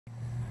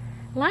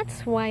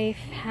Lot's wife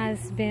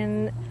has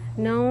been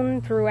known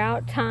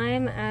throughout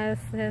time as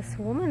this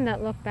woman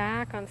that looked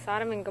back on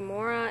Sodom and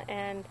Gomorrah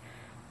and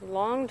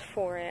longed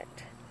for it.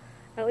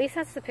 At least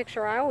that's the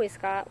picture I always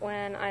got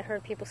when I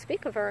heard people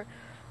speak of her,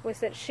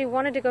 was that she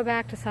wanted to go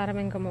back to Sodom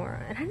and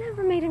Gomorrah. And it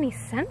never made any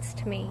sense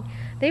to me.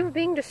 They were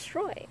being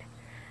destroyed.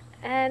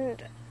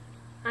 And,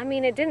 I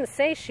mean, it didn't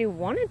say she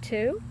wanted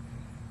to,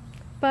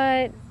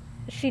 but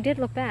she did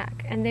look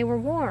back. And they were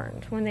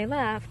warned when they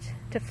left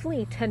to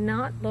flee, to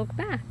not look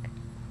back.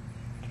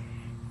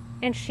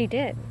 And she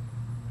did.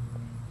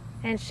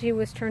 And she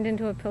was turned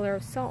into a pillar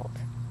of salt.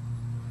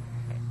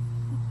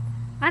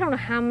 I don't know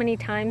how many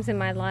times in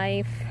my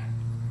life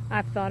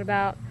I've thought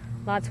about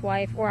Lot's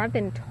wife, or I've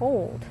been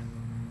told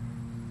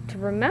to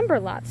remember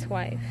Lot's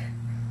wife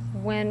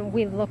when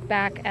we look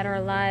back at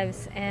our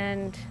lives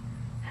and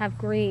have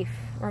grief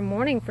or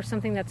mourning for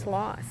something that's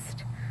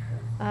lost,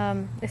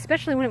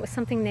 especially when it was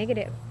something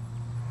negative,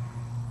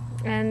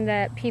 and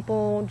that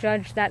people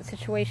judge that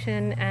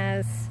situation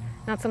as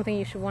not something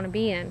you should want to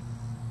be in.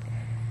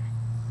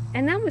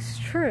 And that was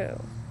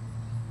true.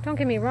 Don't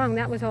get me wrong,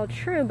 that was all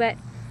true, but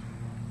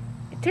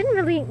it didn't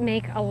really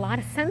make a lot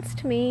of sense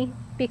to me,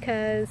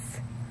 because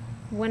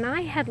when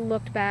I had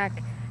looked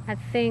back at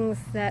things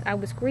that I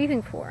was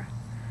grieving for,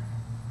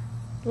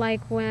 like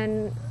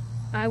when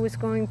I was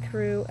going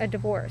through a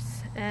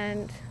divorce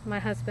and my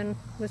husband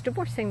was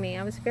divorcing me,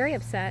 I was very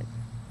upset,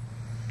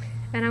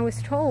 and I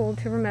was told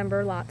to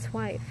remember Lot's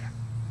wife.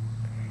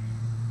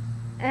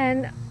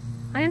 And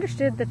I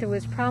understood that there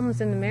was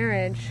problems in the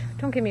marriage,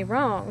 don't get me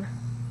wrong,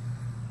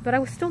 but I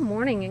was still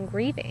mourning and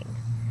grieving.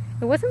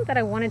 It wasn't that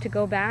I wanted to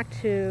go back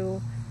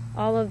to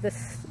all of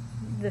this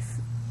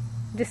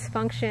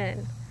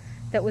dysfunction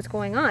that was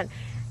going on.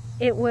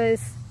 It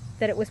was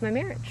that it was my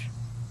marriage,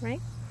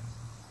 right?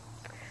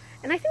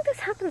 And I think this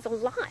happens a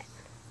lot.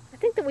 I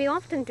think that we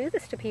often do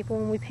this to people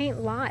when we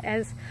paint Lot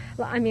as,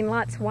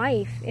 Lot's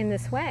wife in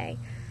this way.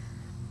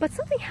 But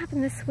something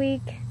happened this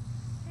week,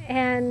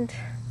 and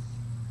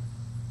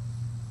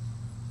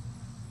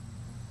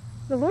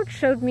the Lord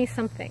showed me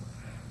something.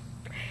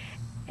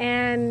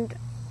 And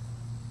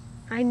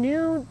I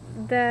knew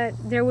that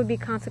there would be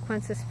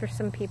consequences for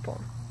some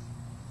people.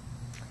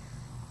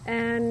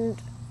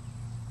 And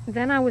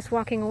then I was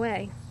walking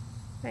away,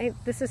 right?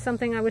 This is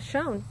something I was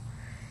shown.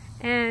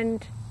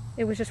 And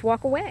it was just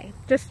walk away.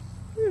 Just,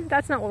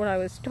 that's not what I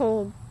was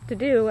told to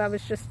do. I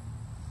was just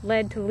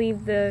led to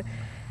leave this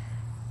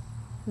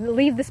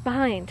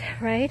behind,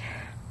 right?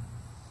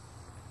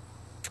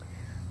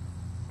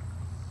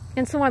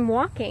 And so I'm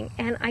walking,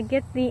 and I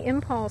get the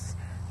impulse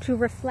to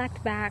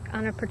reflect back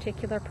on a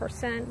particular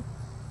person,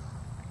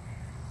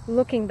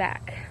 looking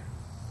back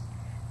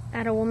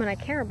at a woman I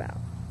care about.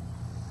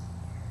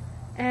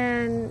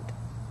 And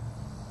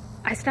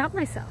I stopped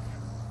myself,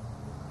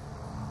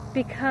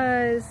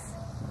 because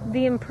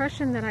the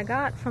impression that I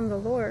got from the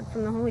Lord,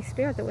 from the Holy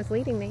Spirit that was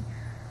leading me,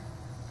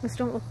 was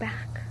don't look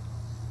back.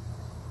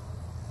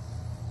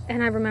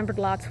 And I remembered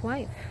Lot's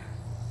wife.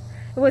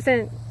 It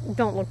wasn't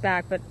don't look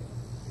back, but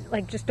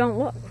like just don't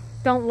look.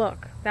 Don't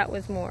look. That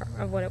was more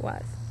of what it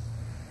was.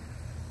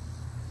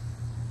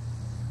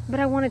 But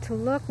I wanted to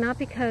look, not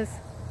because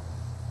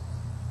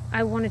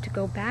I wanted to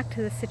go back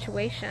to the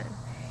situation.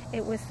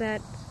 It was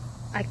that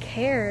I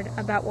cared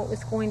about what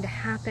was going to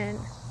happen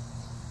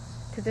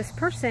to this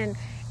person,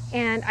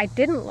 and I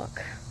didn't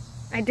look.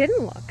 I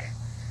didn't look.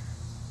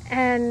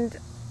 And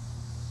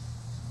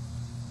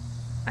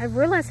I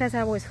realized as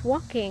I was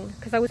walking,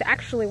 because I was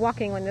actually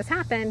walking when this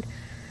happened,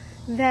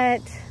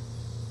 that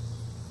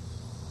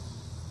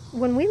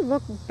when we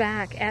look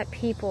back at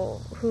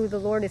people who the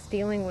Lord is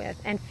dealing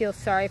with and feel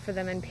sorry for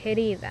them and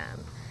pity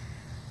them,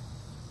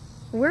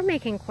 we're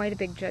making quite a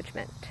big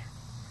judgment.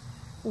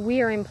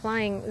 We are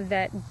implying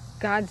that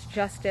God's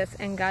justice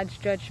and God's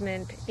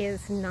judgment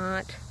is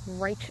not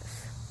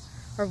righteous.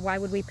 Or why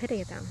would we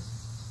pity them?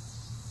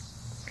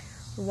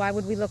 Why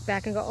would we look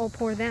back and go, oh,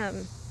 poor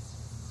them?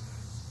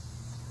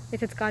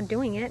 If it's God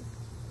doing it,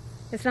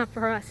 it's not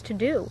for us to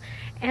do.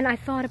 And I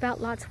thought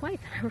about Lot's wife,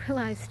 and I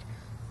realized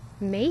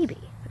maybe,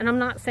 and I'm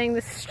not saying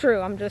this is true,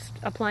 I'm just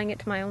applying it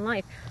to my own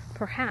life,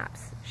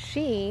 perhaps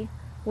she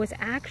was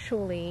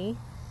actually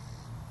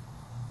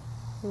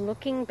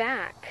looking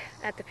back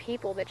at the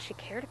people that she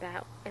cared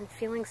about and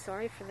feeling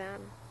sorry for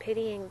them,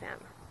 pitying them,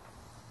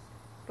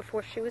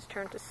 before she was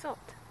turned to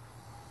salt.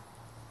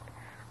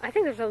 I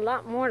think there's a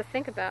lot more to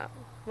think about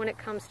when it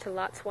comes to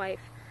Lot's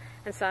wife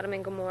and Sodom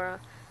and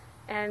Gomorrah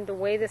and the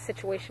way this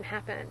situation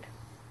happened.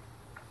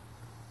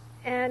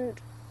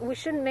 And we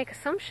shouldn't make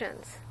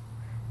assumptions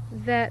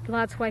that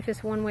Lot's wife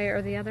is one way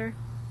or the other.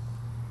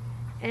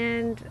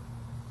 And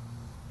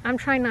I'm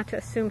trying not to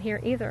assume here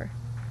either.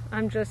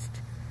 I'm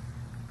just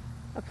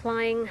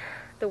applying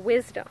the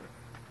wisdom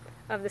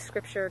of the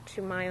scripture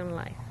to my own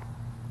life.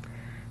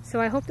 So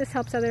I hope this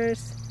helps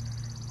others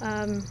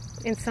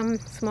in some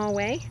small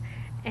way,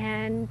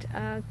 and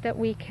that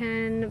we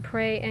can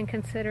pray and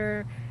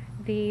consider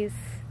these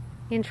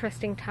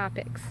interesting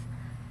topics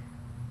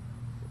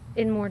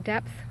in more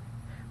depth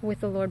with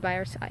the Lord by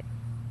our side.